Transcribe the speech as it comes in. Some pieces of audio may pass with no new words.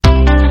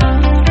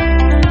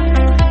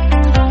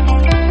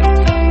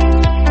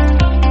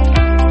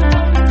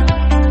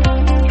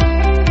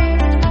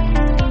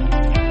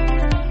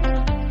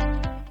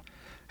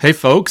Hey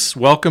folks,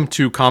 welcome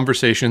to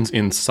Conversations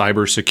in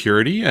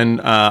Cybersecurity, and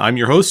I'm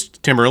your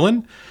host, Tim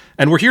Erlin,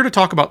 and we're here to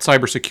talk about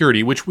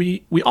cybersecurity, which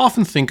we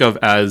often think of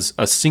as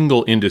a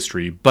single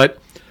industry,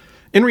 but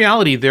in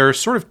reality, there are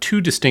sort of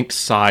two distinct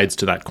sides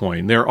to that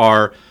coin. There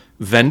are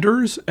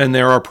vendors and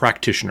there are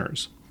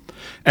practitioners.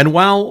 And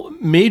while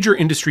major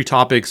industry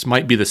topics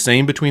might be the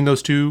same between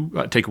those two,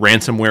 take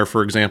ransomware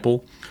for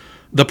example,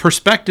 the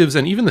perspectives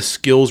and even the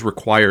skills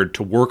required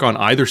to work on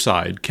either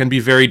side can be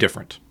very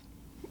different.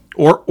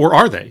 Or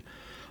are they?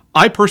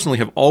 I personally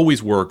have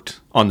always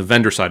worked on the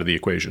vendor side of the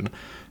equation,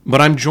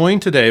 but I'm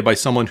joined today by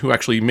someone who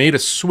actually made a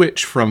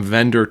switch from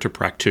vendor to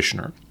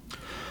practitioner.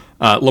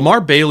 Lamar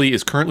Bailey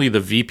is currently the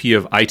VP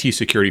of IT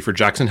security for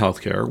Jackson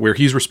Healthcare, where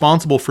he's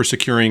responsible for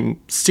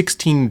securing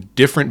 16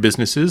 different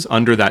businesses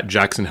under that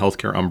Jackson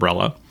Healthcare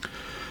umbrella.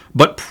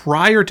 But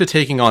prior to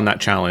taking on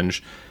that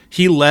challenge,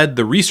 he led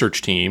the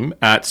research team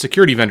at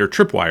security vendor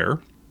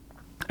Tripwire.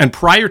 And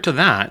prior to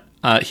that,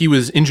 he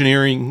managed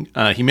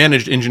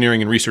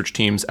engineering and research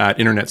teams at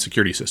Internet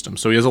Security Systems.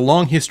 So he has a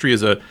long history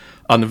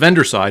on the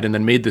vendor side and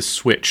then made this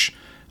switch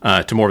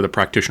to more of the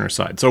practitioner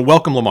side. So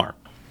welcome, Lamar.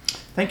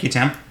 Thank you,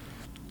 Tim.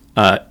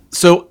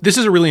 So this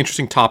is a really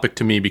interesting topic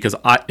to me because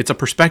it's a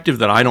perspective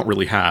that I don't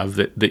really have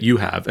that you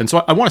have. And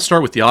so I want to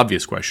start with the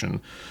obvious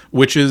question,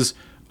 which is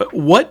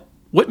what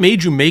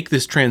made you make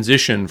this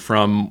transition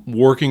from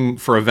working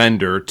for a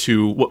vendor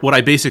to what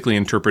I basically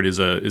interpret is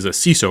a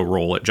CISO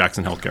role at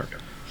Jackson Healthcare?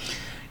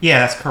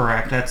 Yeah, that's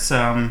correct. That's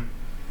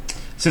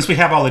since we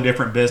have all the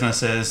different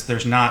businesses,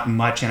 there's not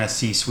much in a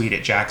C-suite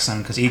at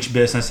Jackson because each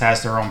business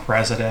has their own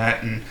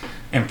president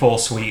and full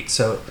suite.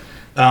 So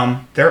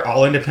they're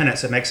all independent,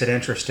 so it makes it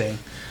interesting.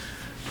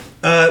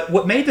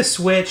 What made the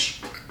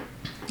switch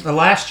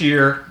last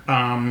year,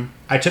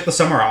 I took the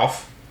summer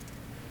off,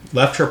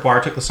 left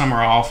Tripwire, took the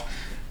summer off,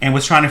 and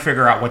was trying to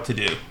figure out what to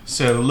do.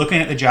 So looking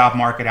at the job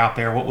market out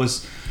there,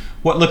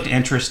 what looked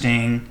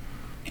interesting.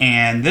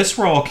 And this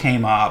role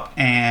came up,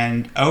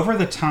 and over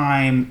the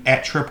time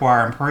at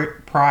Tripwire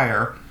and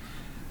prior,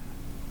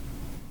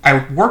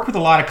 I worked with a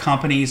lot of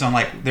companies on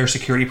like their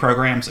security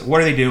programs.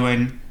 What are they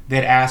doing?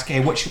 They'd ask,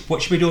 hey, what should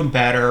we be doing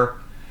better?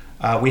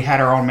 We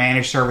had our own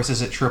managed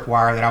services at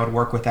Tripwire that I would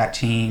work with that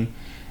team.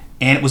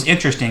 And it was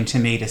interesting to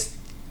me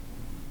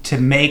to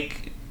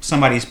make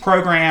somebody's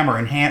program or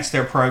enhance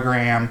their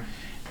program.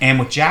 And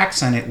with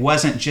Jackson, it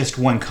wasn't just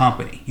one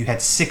company. You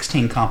had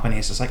 16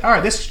 companies. It's like, all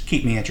right, this should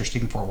keep me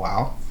interesting for a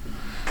while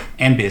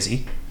and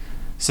busy.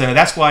 So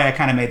that's why I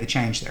kind of made the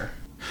change there.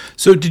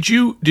 So did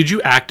you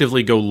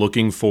actively go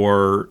looking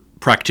for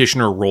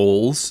practitioner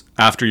roles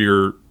after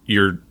you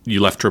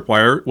left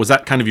Tripwire? Was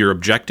that kind of your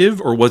objective,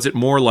 or was it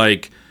more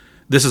like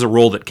this is a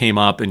role that came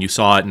up and you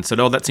saw it and said,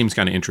 oh, that seems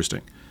kind of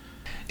interesting?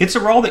 It's a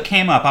role that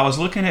came up. I was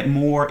looking at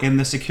more in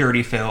the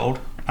security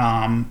field.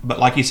 But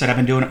like you said, I've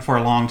been doing it for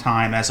a long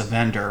time as a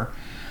vendor,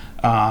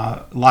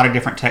 a lot of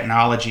different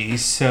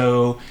technologies.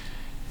 So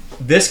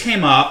this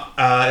came up.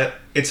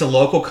 It's a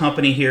local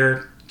company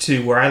here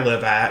to where I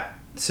live at,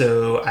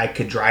 so I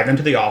could drive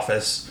into the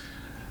office.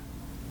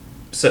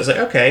 So it's like,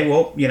 okay,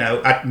 well,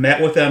 I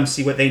met with them,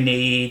 see what they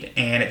need,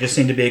 and it just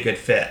seemed to be a good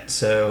fit.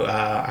 So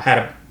I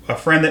had a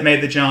friend that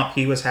made the jump.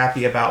 He was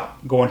happy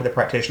about going to the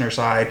practitioner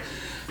side,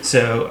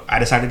 so I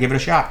decided to give it a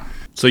shot.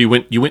 So you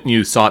went and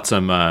you sought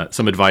some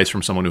advice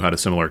from someone who had a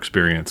similar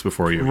experience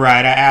before you.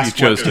 Right, I asked.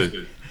 You chose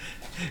to.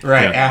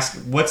 Right, yeah. Ask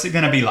what's it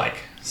going to be like.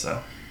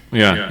 So.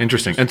 Yeah,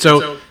 interesting. And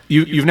so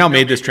you've now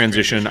made this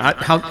transition.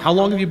 How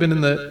long have you been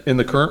in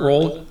the current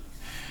role?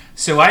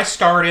 So I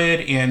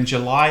started in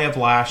July of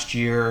last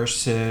year.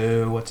 So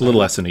a little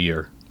less than a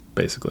year,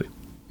 basically.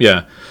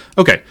 Yeah.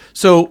 Okay.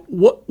 So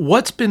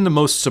what's been the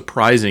most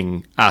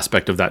surprising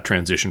aspect of that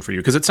transition for you?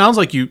 Because it sounds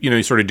like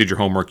you sort of did your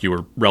homework. You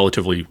were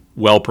relatively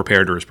well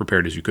prepared, or as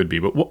prepared as you could be.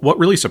 But what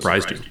really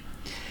surprised you?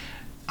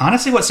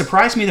 Honestly, what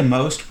surprised me the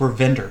most were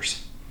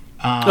vendors.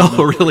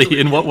 Oh, really?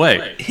 In what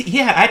way?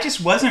 Yeah, I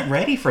just wasn't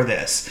ready for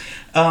this.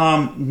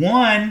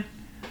 One,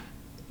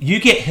 you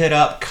get hit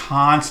up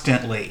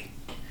constantly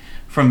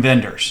from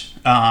vendors.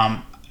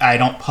 I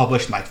don't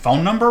publish my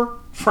phone number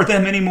for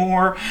them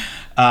anymore.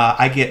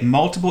 I get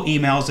multiple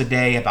emails a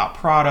day about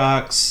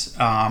products.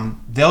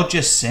 They'll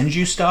just send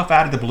you stuff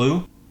out of the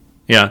blue.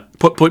 Yeah,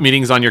 put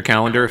meetings on your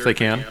calendar if they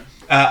can.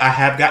 I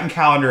have gotten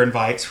calendar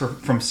invites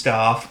from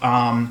stuff.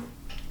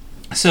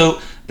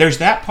 So there's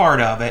that part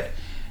of it.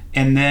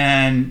 And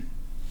then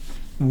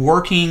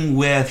working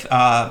with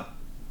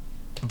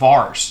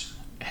VARs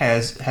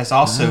has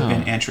also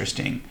been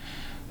interesting.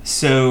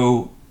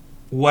 So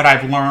what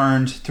I've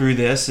learned through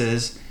this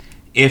is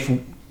if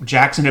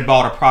Jackson had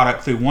bought a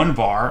product through one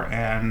VAR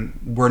and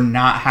we're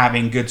not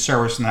having good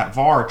service in that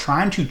VAR,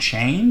 trying to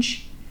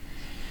change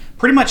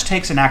pretty much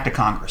takes an act of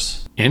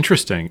Congress.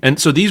 Interesting. And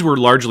so these were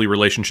largely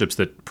relationships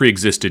that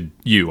pre-existed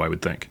you, I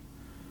would think.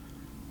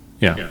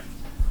 Yeah.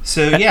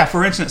 So yeah,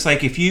 for instance,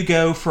 like if you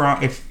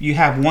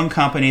have one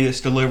company that's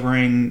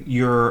delivering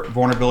your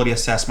vulnerability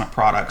assessment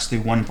products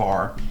through one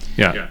VAR,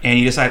 and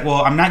you decide,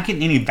 well, I'm not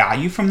getting any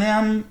value from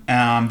them,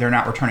 they're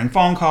not returning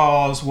phone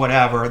calls,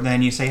 whatever,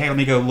 then you say, hey, let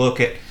me go look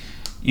at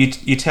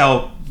you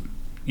tell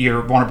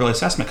your vulnerability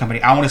assessment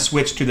company, I want to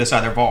switch to this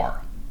other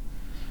VAR.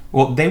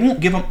 Well, they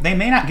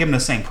may not give them the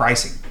same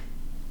pricing.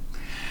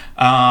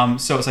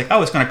 So it's like,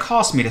 oh, it's going to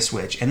cost me to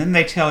switch. And then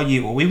they tell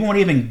you, well, we won't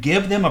even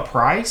give them a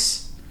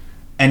price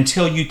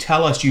until you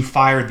tell us you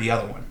fired the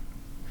other one.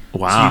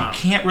 Wow. So you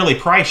can't really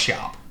price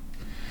shop.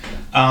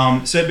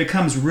 So it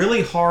becomes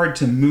really hard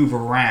to move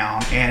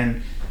around,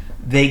 and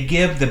they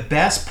give the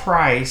best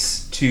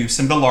price to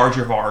some of the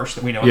larger VARs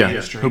that we know in the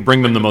industry. Who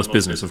bring them the most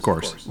business, of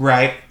course.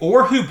 Right.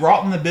 Or who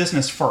brought them the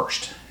business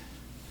first.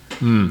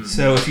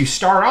 So if you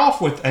start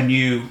off with a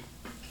new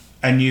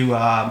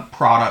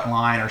product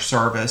line or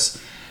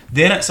service,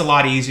 then it's a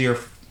lot easier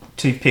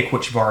to pick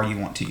which VAR you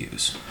want to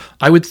use.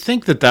 I would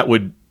think that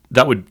would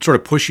sort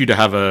of push you to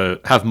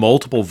have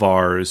multiple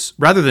VARs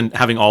rather than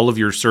having all of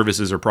your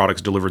services or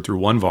products delivered through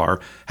one VAR.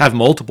 Have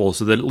multiple,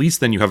 so that at least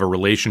then you have a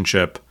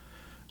relationship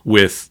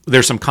with.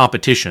 There's some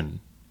competition,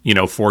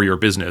 for your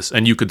business,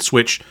 and you could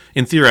switch.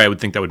 In theory, I would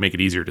think that would make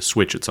it easier to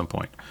switch at some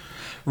point.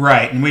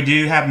 Right, and we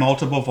do have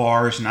multiple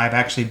VARs, and I've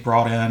actually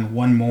brought in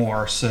one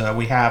more. So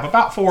we have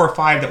about 4 or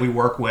 5 that we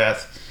work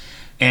with,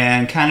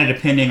 and kind of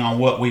depending on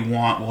what we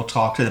want, we'll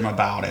talk to them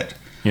about it.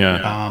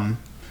 Yeah.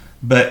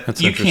 But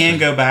That's you can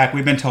go back.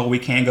 We've been told we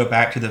can go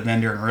back to the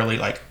vendor and really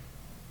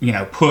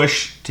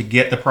push to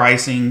get the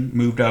pricing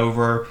moved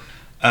over.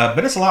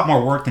 But it's a lot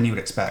more work than you would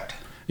expect.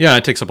 Yeah,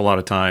 it takes up a lot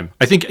of time.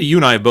 I think you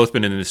and I have both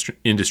been in this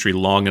industry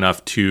long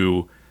enough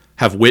to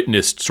have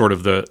witnessed sort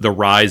of the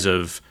rise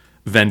of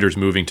vendors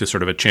moving to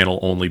sort of a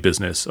channel-only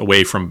business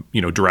away from,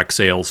 direct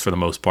sales for the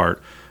most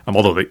part,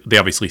 although they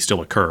obviously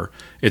still occur.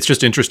 It's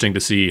just interesting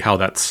to see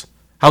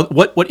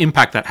what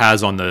impact that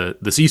has on the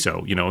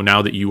CISO,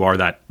 now that you are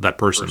that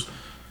person.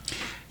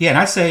 Yeah, and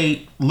I'd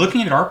say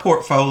looking at our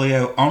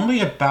portfolio, only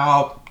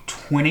about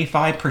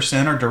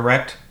 25% are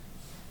direct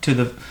to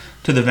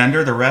the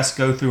vendor. The rest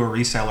go through a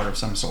reseller of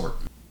some sort.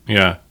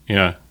 Yeah.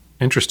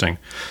 Interesting.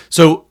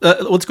 So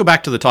let's go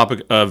back to the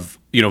topic of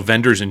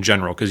vendors in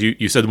general, because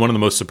you said one of the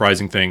most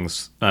surprising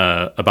things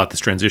about this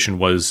transition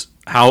was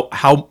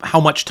how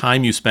much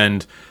time you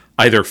spend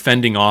either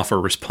fending off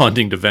or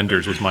responding to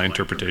vendors was my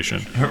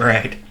interpretation.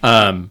 Right.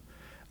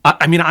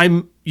 I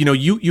mean,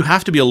 you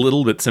have to be a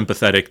little bit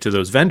sympathetic to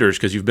those vendors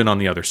because you've been on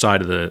the other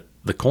side of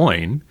the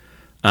coin.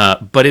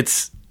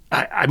 But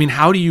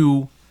how do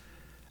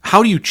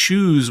you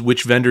choose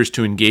which vendors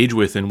to engage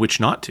with and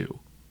which not to,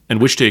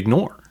 and which to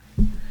ignore?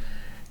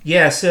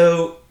 Yeah,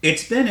 so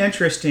it's been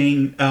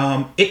interesting.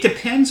 It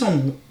depends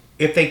on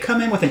if they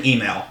come in with an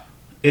email.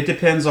 It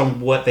depends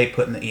on what they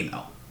put in the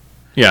email.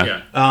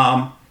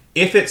 Yeah.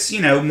 If it's,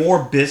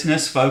 more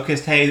business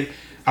focused, hey,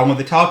 I want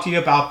to talk to you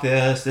about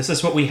this. This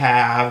is what we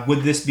have.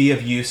 Would this be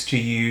of use to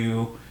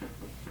you?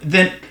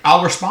 Then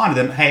I'll respond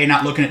to them. Hey,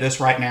 not looking at this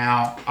right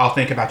now. I'll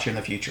think about you in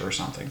the future or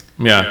something.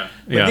 Yeah.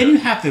 But then you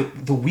have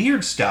the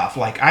weird stuff.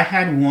 Like I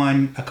had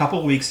one a couple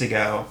of weeks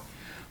ago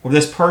where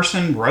this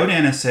person wrote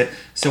in and said,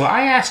 so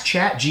I asked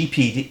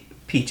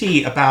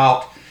ChatGPT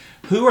about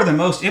who are the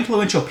most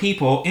influential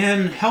people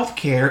in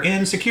healthcare,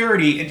 in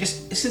security, and it's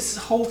this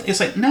whole. It's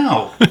like,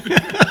 no,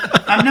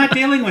 I'm not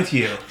dealing with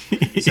you.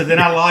 So then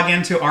I log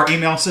into our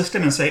email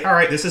system and say, all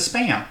right, this is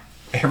spam.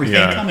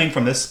 Everything coming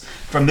from this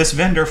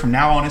vendor from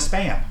now on is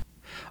spam.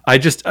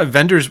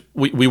 Vendors,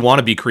 we want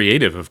to be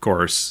creative, of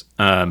course,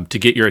 to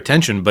get your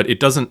attention, but it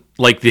doesn't,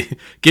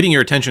 getting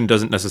your attention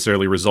doesn't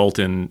necessarily result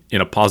in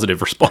a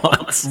positive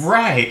response.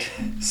 Right.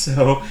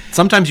 So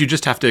sometimes you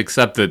just have to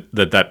accept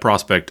that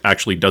prospect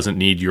actually doesn't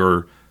need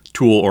your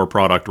tool or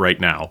product right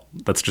now.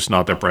 That's just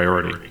not their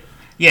priority.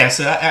 Yeah,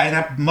 so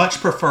I much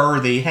prefer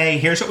hey,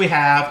 here's what we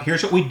have,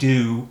 here's what we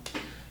do,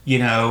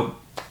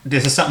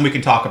 this is something we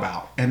can talk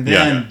about. And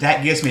then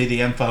that gives me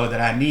the info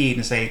that I need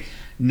and say,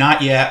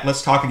 not yet,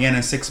 let's talk again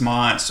in 6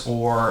 months,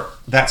 or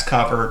that's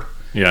covered.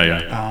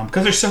 Yeah.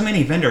 Because there's so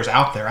many vendors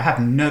out there. I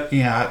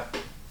have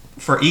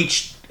for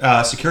each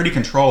security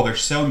control,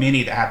 there's so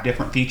many that have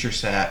different feature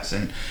sets,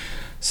 and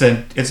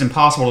so it's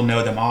impossible to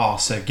know them all.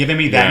 So giving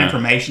me that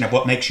information of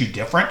what makes you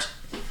different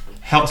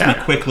helps me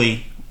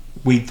quickly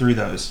weed through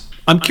those.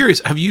 I'm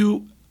curious, have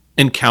you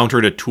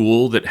encountered a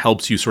tool that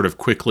helps you sort of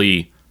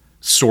quickly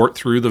sort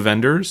through the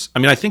vendors? I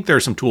mean, I think there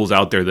are some tools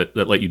out there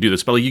that let you do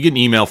this, but you get an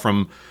email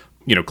from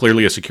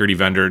clearly a security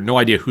vendor, no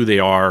idea who they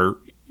are,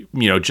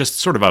 just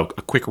sort of a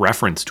quick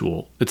reference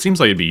tool. It seems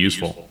like it'd be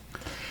useful.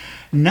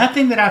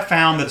 Nothing that I've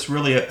found that's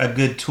really a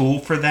good tool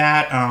for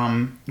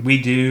that.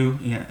 We do,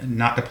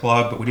 not to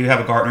plug, but we do have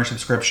a Gartner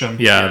subscription.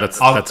 Yeah, that's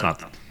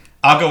not.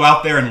 I'll go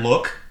out there and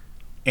look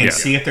and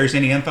see if there's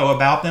any info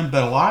about them.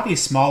 But a lot of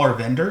these smaller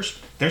vendors,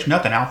 there's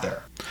nothing out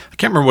there. I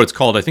can't remember what it's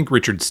called. I think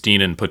Richard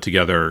Steenan put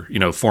together,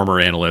 former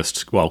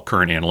analyst,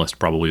 current analyst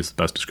probably is the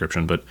best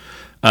description, but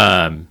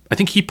I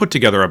think he put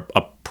together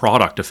a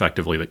product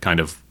effectively that kind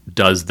of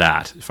does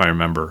that, if I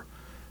remember.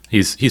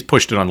 He's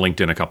pushed it on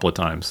LinkedIn a couple of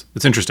times.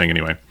 It's interesting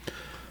anyway.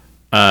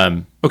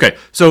 Okay,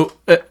 so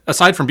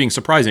aside from being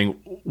surprising,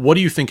 what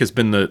do you think has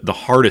been the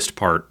hardest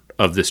part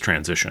of this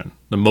transition,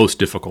 the most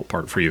difficult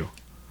part for you?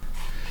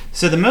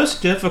 So the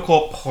most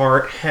difficult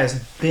part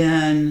has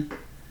been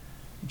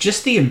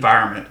just the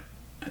environment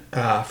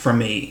for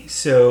me.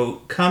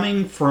 So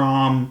coming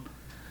from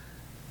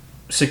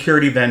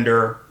security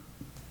vendor,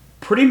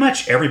 pretty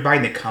much everybody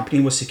in the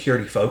company was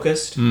security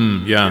focused.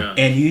 Yeah.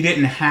 And you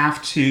didn't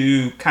have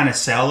to kind of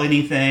sell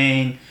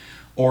anything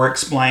or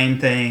explain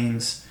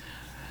things.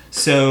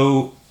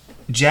 So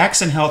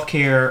Jackson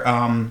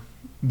Healthcare,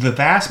 the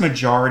vast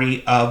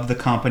majority of the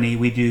company,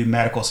 we do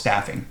medical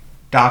staffing.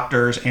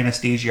 Doctors,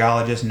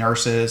 anesthesiologists,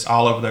 nurses,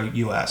 all over the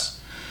U.S.,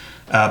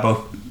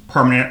 both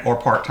permanent or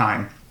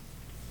part-time.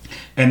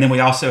 And then we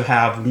also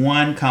have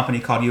one company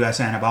called U.S.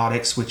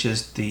 Antibiotics, which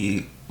is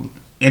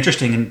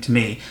interesting to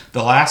me,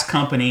 the last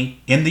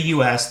company in the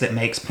U.S. that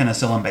makes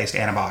penicillin-based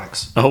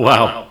antibiotics. Oh,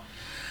 wow.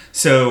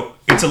 So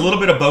it's a little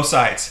bit of both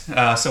sides.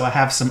 So I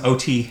have some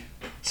OT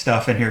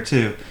stuff in here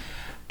too.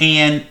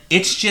 And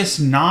it's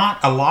just not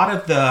a lot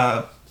of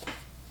the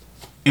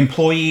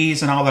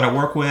employees and all that I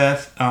work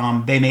with.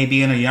 They may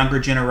be in a younger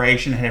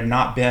generation and have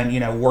not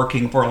been,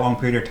 working for a long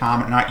period of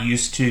time and not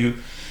used to,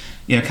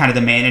 kind of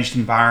the managed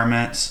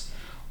environments,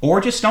 or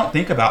just don't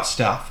think about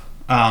stuff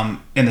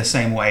in the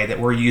same way that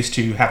we're used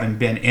to, having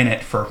been in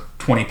it for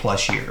 20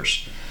 plus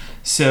years.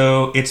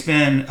 So it's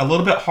been a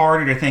little bit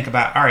harder to think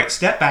about, all right,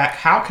 step back,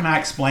 how can I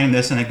explain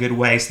this in a good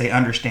way so they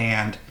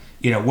understand,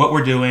 what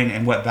we're doing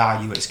and what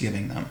value it's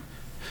giving them.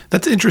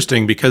 That's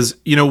interesting because,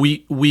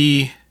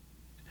 we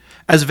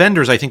as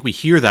vendors, I think we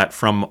hear that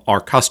from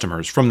our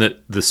customers, from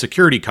the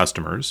security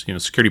customers,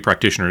 security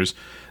practitioners,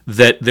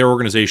 that their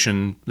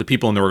organization, the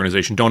people in their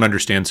organization don't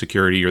understand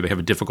security, or they have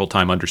a difficult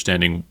time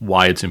understanding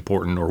why it's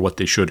important or what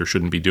they should or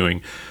shouldn't be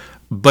doing.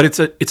 But it's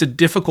a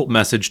difficult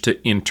message to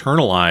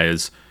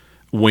internalize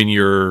when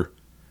your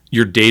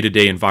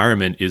day-to-day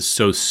environment is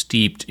so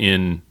steeped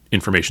in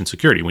information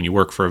security when you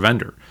work for a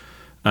vendor.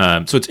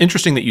 So it's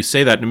interesting that you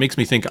say that, and it makes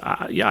me think,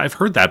 yeah, I've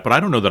heard that, but I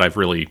don't know that I've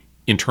really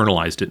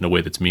internalized it in a way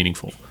that's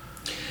meaningful.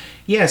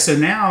 Yeah, so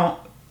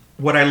now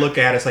what I look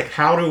at is like,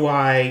 how do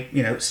I,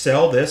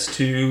 sell this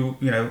to,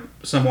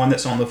 someone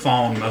that's on the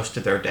phone most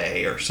of their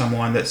day, or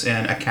someone that's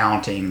in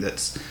accounting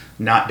that's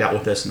not dealt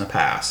with this in the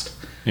past.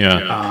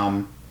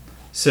 Yeah.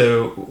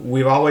 So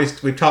we've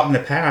talked in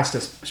the past,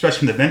 especially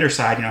from the vendor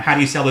side, how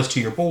do you sell this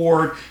to your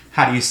board?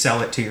 How do you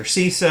sell it to your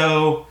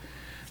CISO?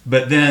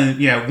 But then,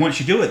 once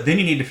you do it, then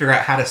you need to figure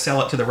out how to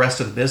sell it to the rest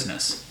of the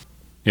business.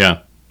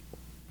 Yeah.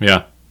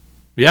 Yeah.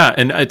 Yeah.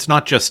 And it's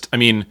not just,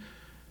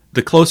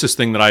 the closest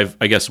thing that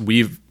I guess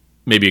we've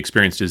maybe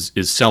experienced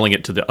is selling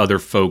it to the other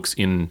folks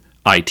in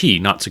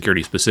IT, not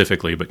security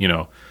specifically, but,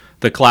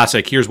 the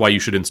classic, here's why you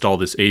should install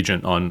this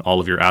agent on all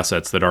of your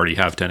assets that already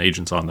have 10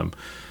 agents on them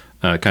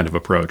kind of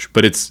approach.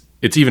 But it's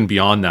even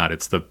beyond that.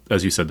 It's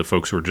as you said, the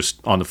folks who are just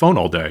on the phone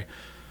all day.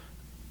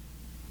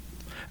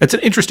 It's an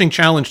interesting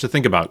challenge to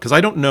think about, because I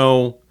don't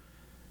know,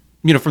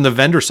 from the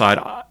vendor side,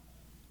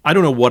 I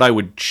don't know what I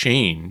would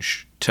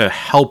change to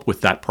help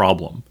with that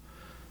problem.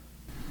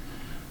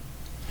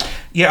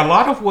 Yeah, a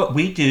lot of what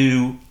we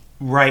do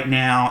right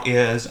now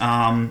is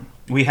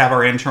we have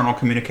our internal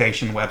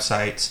communication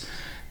websites,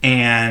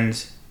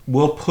 and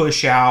we'll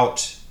push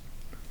out,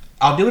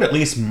 I'll do it at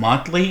least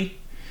monthly.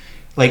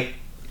 Like,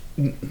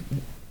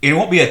 it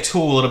won't be a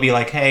tool, it'll be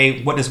like,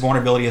 hey, what does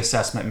vulnerability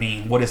assessment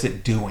mean? What is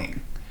it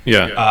doing?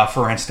 Yeah.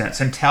 For instance,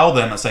 and tell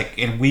them, it's like,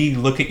 and we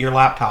look at your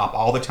laptop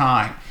all the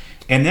time.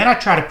 And then I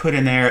try to put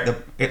in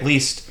there, at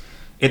least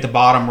at the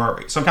bottom,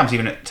 or sometimes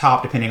even at the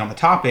top, depending on the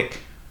topic,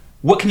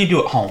 what can you do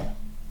at home?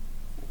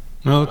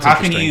 Well, that's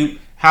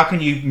how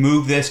can you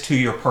move this to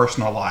your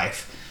personal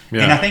life?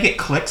 Yeah. And I think it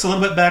clicks a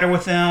little bit better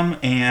with them.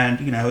 And,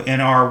 in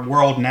our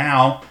world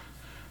now,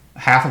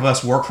 half of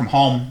us work from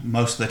home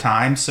most of the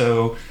time.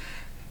 So,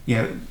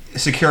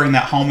 securing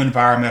that home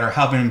environment, or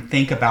helping them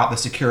think about the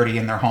security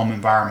in their home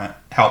environment,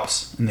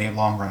 helps in the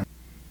long run.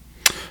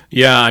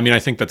 Yeah, I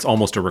think that's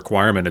almost a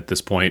requirement at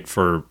this point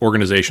for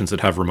organizations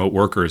that have remote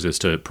workers, is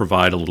to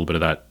provide a little bit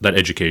of that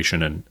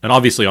education. And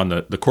obviously on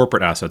the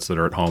corporate assets that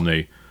are at home,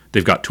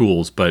 they've got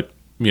tools, but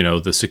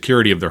the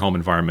security of their home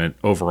environment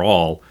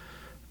overall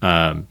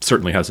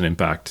certainly has an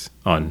impact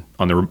on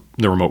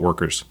the remote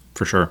workers,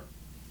 for sure.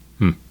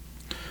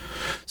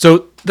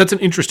 So that's an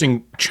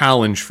interesting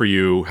challenge for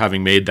you,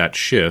 having made that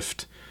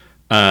shift.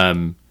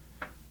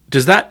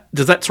 Does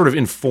that sort of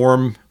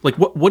inform, like,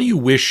 what do you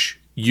wish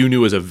you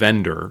knew as a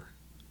vendor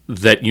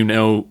that you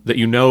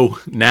know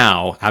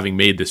now, having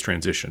made this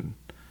transition?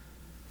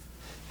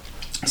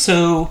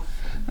 So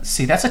let's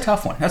see, that's a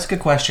tough one. That's a good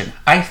question.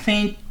 I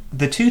think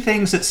the two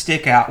things that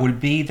stick out would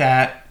be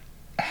that,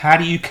 how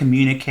do you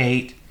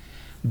communicate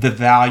the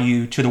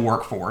value to the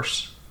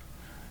workforce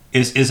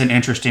is an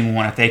interesting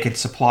one. If they could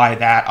supply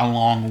that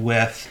along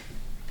with,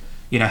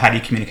 how do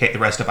you communicate the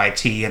rest of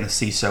IT and the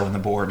CISO and the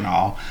board and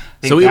all.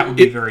 I think that would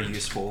be very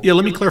useful. Yeah,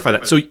 let me clarify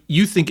that. So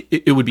you think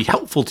it would be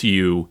helpful to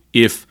you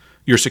if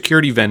your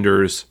security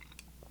vendors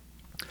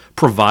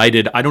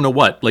provided, I don't know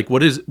what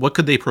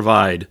could they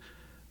provide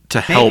to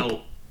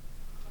help?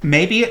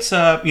 Maybe it's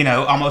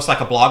almost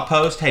like a blog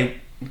post. Hey,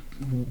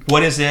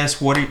 what is this?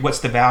 What's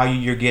the value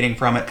you're getting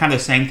from it? Kind of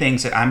the same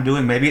things that I'm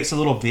doing. Maybe it's a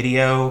little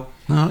video.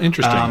 Oh,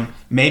 interesting.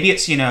 Maybe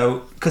it's,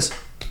 because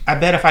I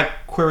bet if I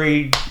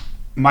queried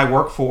my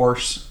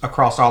workforce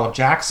across all of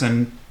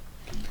Jackson,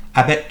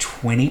 I bet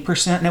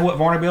 20% know what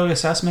vulnerability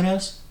assessment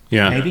is.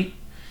 Yeah. Maybe.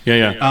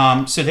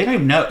 Yeah. So they don't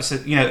even know. So,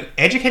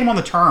 educate them on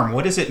the term.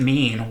 What does it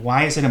mean?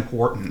 Why is it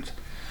important?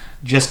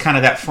 Just kind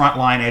of that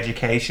frontline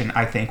education,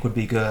 I think, would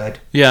be good.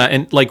 Yeah,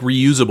 and like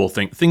reusable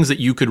things that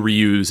you could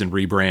reuse and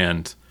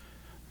rebrand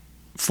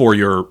for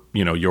your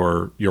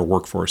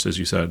workforce, as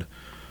you said.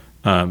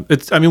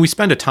 We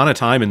spend a ton of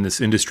time in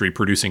this industry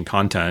producing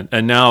content,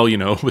 and now,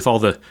 with all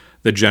the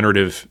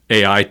generative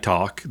AI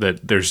talk,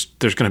 that there's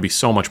going to be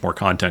so much more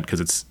content because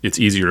it's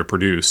easier to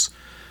produce.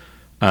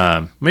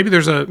 Maybe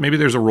there's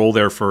a role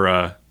there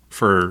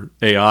for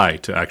AI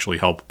to actually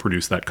help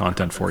produce that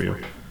content for you.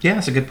 Yeah,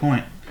 that's a good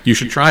point. You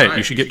should try it.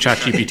 You should get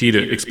ChatGPT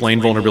to explain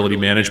vulnerability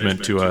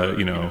management to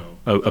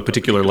a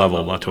particular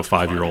level, not to a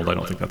 5-year-old. I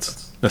don't think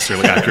that's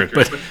necessarily accurate,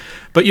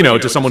 but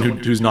to someone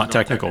who's not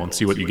technical, and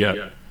see what you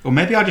get. Well,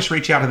 maybe I'll just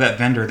reach out to that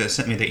vendor that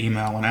sent me the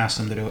email and ask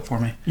them to do it for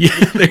me. Yeah,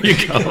 there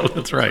you go.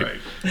 That's right.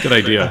 Good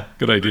idea.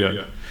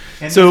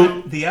 And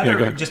So the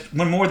other, just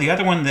one more. The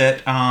other one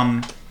that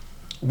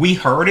we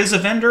heard as a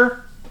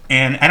vendor,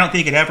 and I don't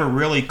think it ever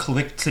really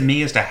clicked to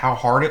me as to how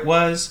hard it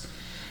was,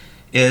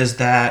 is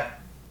that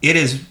it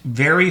is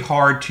very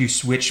hard to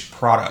switch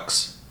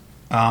products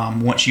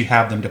once you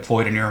have them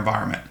deployed in your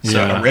environment.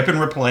 So a rip and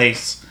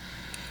replace.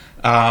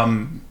 I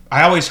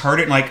always heard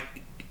it like,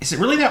 is it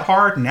really that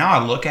hard? Now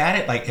I look at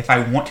it, like if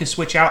I want to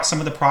switch out some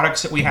of the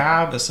products that we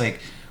have, it's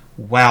like,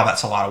 wow,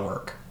 that's a lot of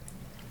work.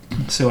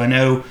 So I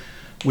know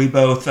we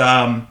both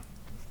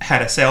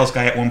had a sales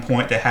guy at one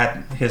point that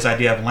had his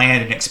idea of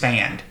land and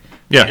expand.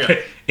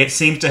 Yeah. It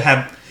seems to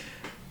have,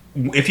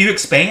 if you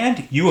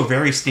expand, you are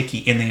very sticky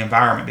in the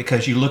environment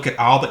because you look at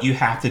all that you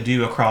have to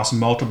do across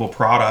multiple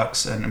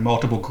products and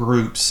multiple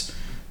groups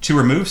to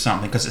remove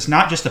something, because it's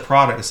not just the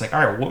product. It's like,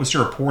 all right, what was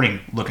your reporting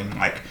looking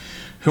like?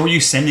 Who are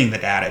you sending the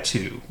data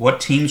to? What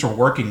teams are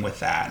working with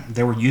that?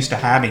 They were used to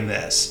having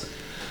this.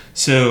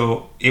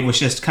 So it was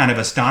just kind of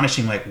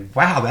astonishing, like,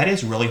 wow, that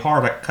is really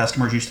hard, like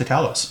customers used to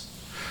tell us.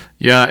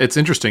 Yeah, it's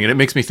interesting. And it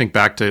makes me think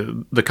back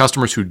to the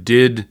customers who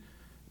did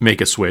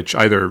make a switch,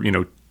 either,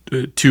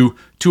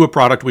 to a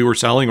product we were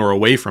selling or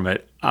away from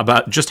it,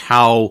 about just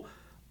how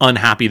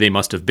unhappy they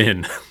must have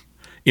been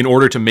in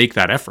order to make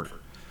that effort.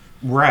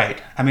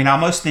 Right. I mean, I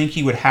almost think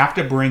you would have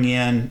to bring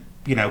in,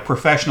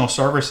 professional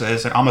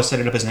services and almost set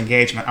it up as an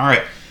engagement. All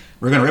right,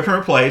 we're going to rip and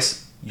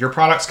replace. Your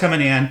product's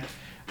coming in.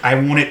 I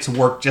want it to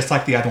work just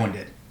like the other one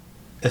did,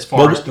 as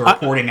far as the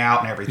reporting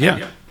out and everything.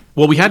 Yeah.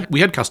 Well, we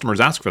had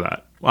customers ask for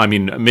that. I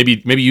mean,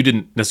 maybe you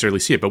didn't necessarily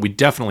see it, but we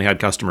definitely had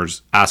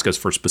customers ask us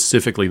for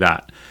specifically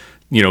that.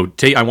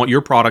 I want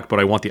your product, but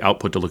I want the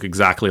output to look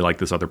exactly like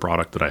this other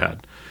product that I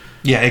had.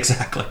 Yeah,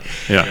 exactly.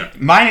 Yeah.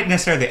 Mine isn't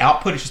necessarily the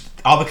output, it's just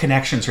all the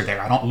connections are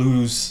there. I don't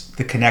lose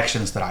the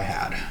connections that I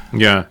had.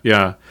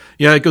 Yeah.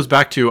 It goes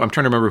back to, I'm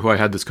trying to remember who I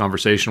had this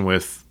conversation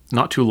with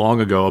not too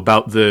long ago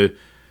about the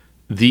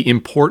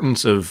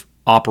importance of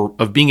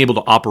being able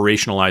to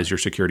operationalize your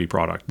security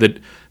product. That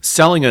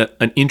selling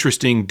an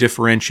interesting,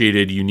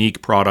 differentiated,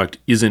 unique product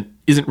isn't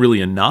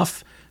really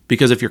enough,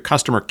 because if your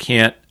customer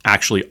can't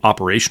actually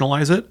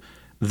operationalize it,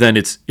 then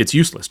it's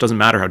useless. Doesn't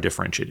matter how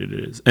differentiated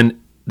it is.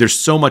 And there's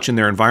so much in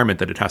their environment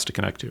that it has to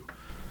connect to.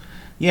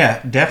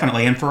 Yeah,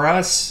 definitely. And for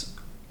us,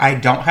 I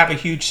don't have a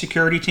huge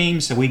security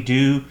team, so we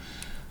do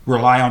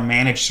rely on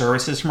managed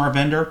services from our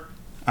vendor.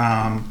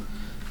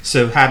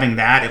 So having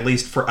that, at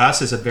least for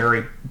us, is a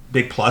very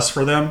big plus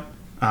for them.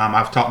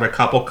 I've talked to a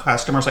couple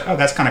customers like, oh,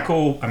 that's kind of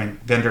cool. I mean,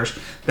 vendors,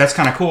 that's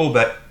kind of cool,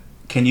 but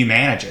can you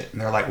manage it? And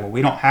they're like, well,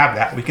 we don't have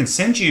that. We can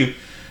send you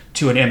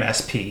to an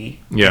MSP.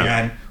 Yeah.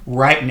 And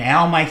right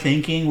now, my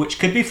thinking, which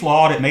could be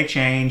flawed, it may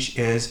change,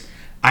 is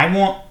I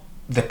want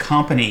the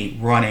company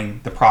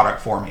running the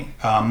product for me,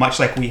 much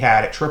like we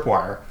had at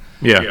Tripwire.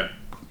 Yeah.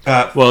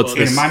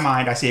 In my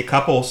mind, I see a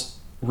couple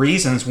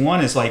reasons.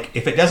 One is like,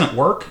 if it doesn't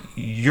work,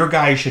 your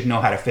guys should know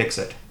how to fix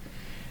it.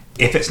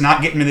 If it's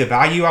not getting me the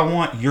value I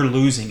want, you're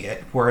losing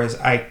it. Whereas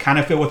I kind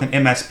of feel with an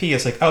MSP,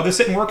 it's like, oh, this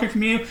isn't working for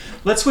you.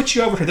 Let's switch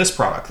you over to this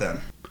product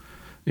then.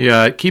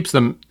 Yeah, it keeps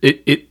them.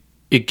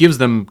 It gives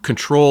them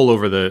control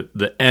over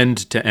the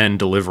end-to-end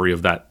delivery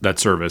of that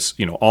service.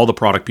 All the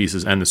product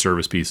pieces and the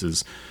service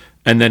pieces,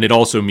 and then it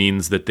also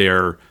means that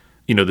they're,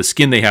 the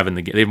skin they have in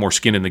the game. They have more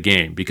skin in the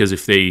game, because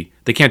if they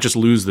can't just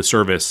lose the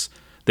service,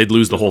 they'd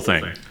lose the whole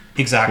thing.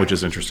 Exactly. Which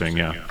is interesting.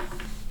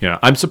 Yeah.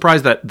 I'm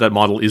surprised that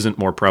model isn't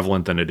more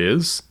prevalent than it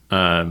is.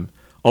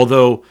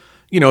 Although,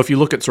 if you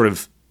look at sort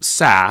of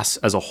SaaS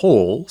as a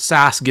whole,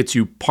 SaaS gets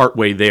you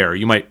partway there.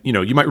 You might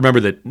remember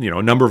that,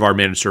 a number of our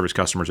managed service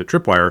customers at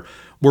Tripwire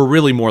were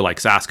really more like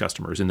SaaS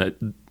customers, in that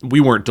we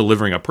weren't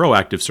delivering a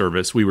proactive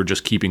service. We were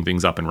just keeping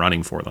things up and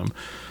running for them.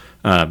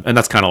 And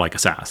that's kind of like a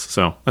SaaS.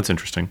 So that's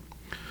interesting.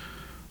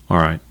 All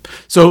right.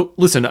 So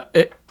listen,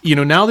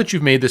 now that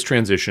you've made this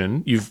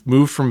transition, you've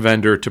moved from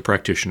vendor to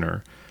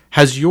practitioner,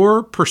 has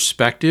your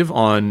perspective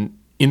on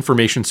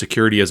information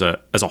security as a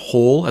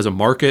whole, as a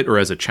market, or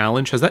as a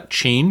challenge, has that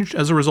changed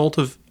as a result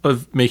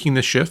of making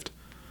this shift?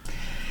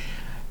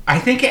 I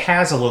think it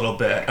has a little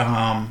bit.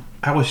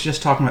 I was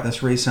just talking about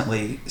this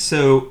recently.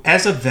 So,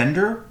 as a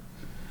vendor,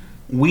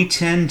 we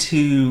tend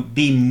to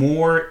be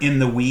more in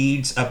the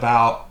weeds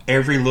about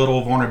every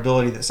little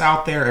vulnerability that's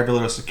out there, every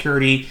little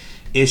security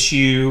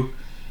issue,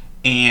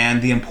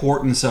 and the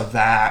importance of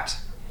that.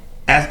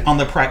 As on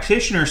the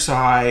practitioner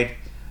side,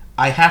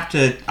 I have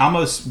to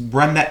almost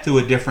run that through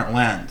a different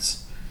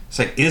lens. It's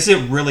like, is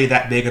it really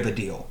that big of a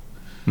deal?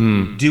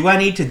 Do I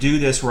need to do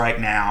this right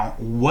now?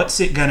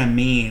 What's it going to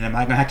mean? Am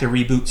I going to have to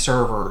reboot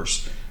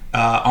servers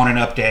on an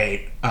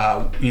update?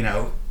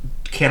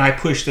 Can I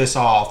push this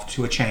off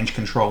to a change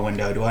control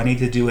window? Do I need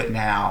to do it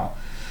now?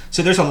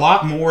 So there's a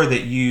lot more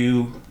that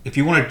if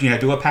you want to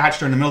do a patch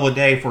during the middle of the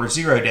day for a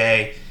 0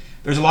 day,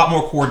 there's a lot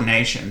more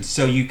coordination.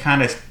 So you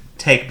kind of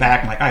take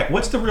back and like, all right,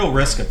 what's the real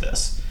risk of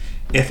this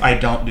if I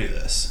don't do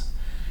this?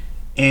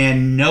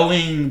 And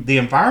knowing the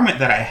environment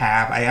that I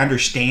have, I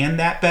understand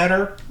that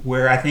better,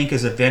 where I think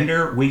as a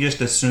vendor, we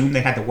just assumed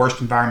they had the worst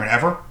environment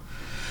ever.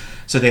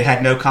 So they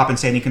had no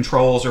compensating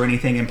controls or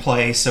anything in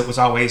place. So it was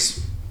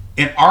always,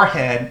 in our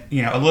head,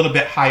 a little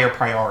bit higher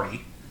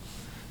priority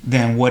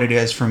than what it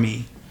is for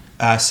me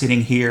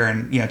sitting here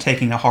and,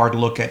 taking a hard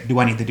look at, do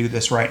I need to do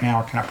this right now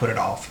or can I put it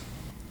off?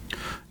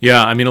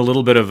 Yeah, I mean, a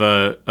little bit of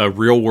a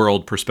real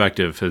world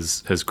perspective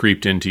has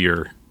creeped into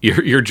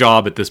your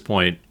job at this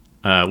point.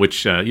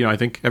 Which I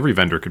think every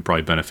vendor could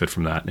probably benefit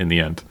from that in the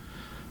end.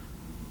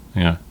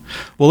 Yeah.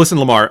 Well, listen,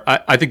 Lamar,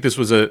 I think this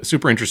was a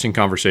super interesting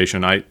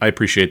conversation. I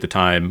appreciate the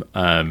time.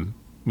 I'm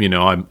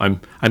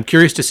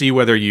curious to see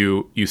whether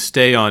you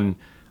stay on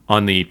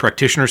the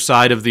practitioner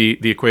side of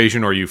the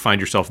equation or you find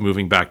yourself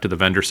moving back to the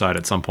vendor side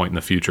at some point in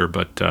the future.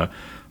 But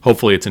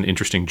hopefully, it's an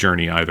interesting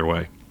journey either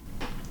way.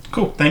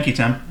 Cool. Thank you,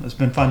 Tim. It's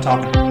been fun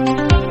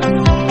talking.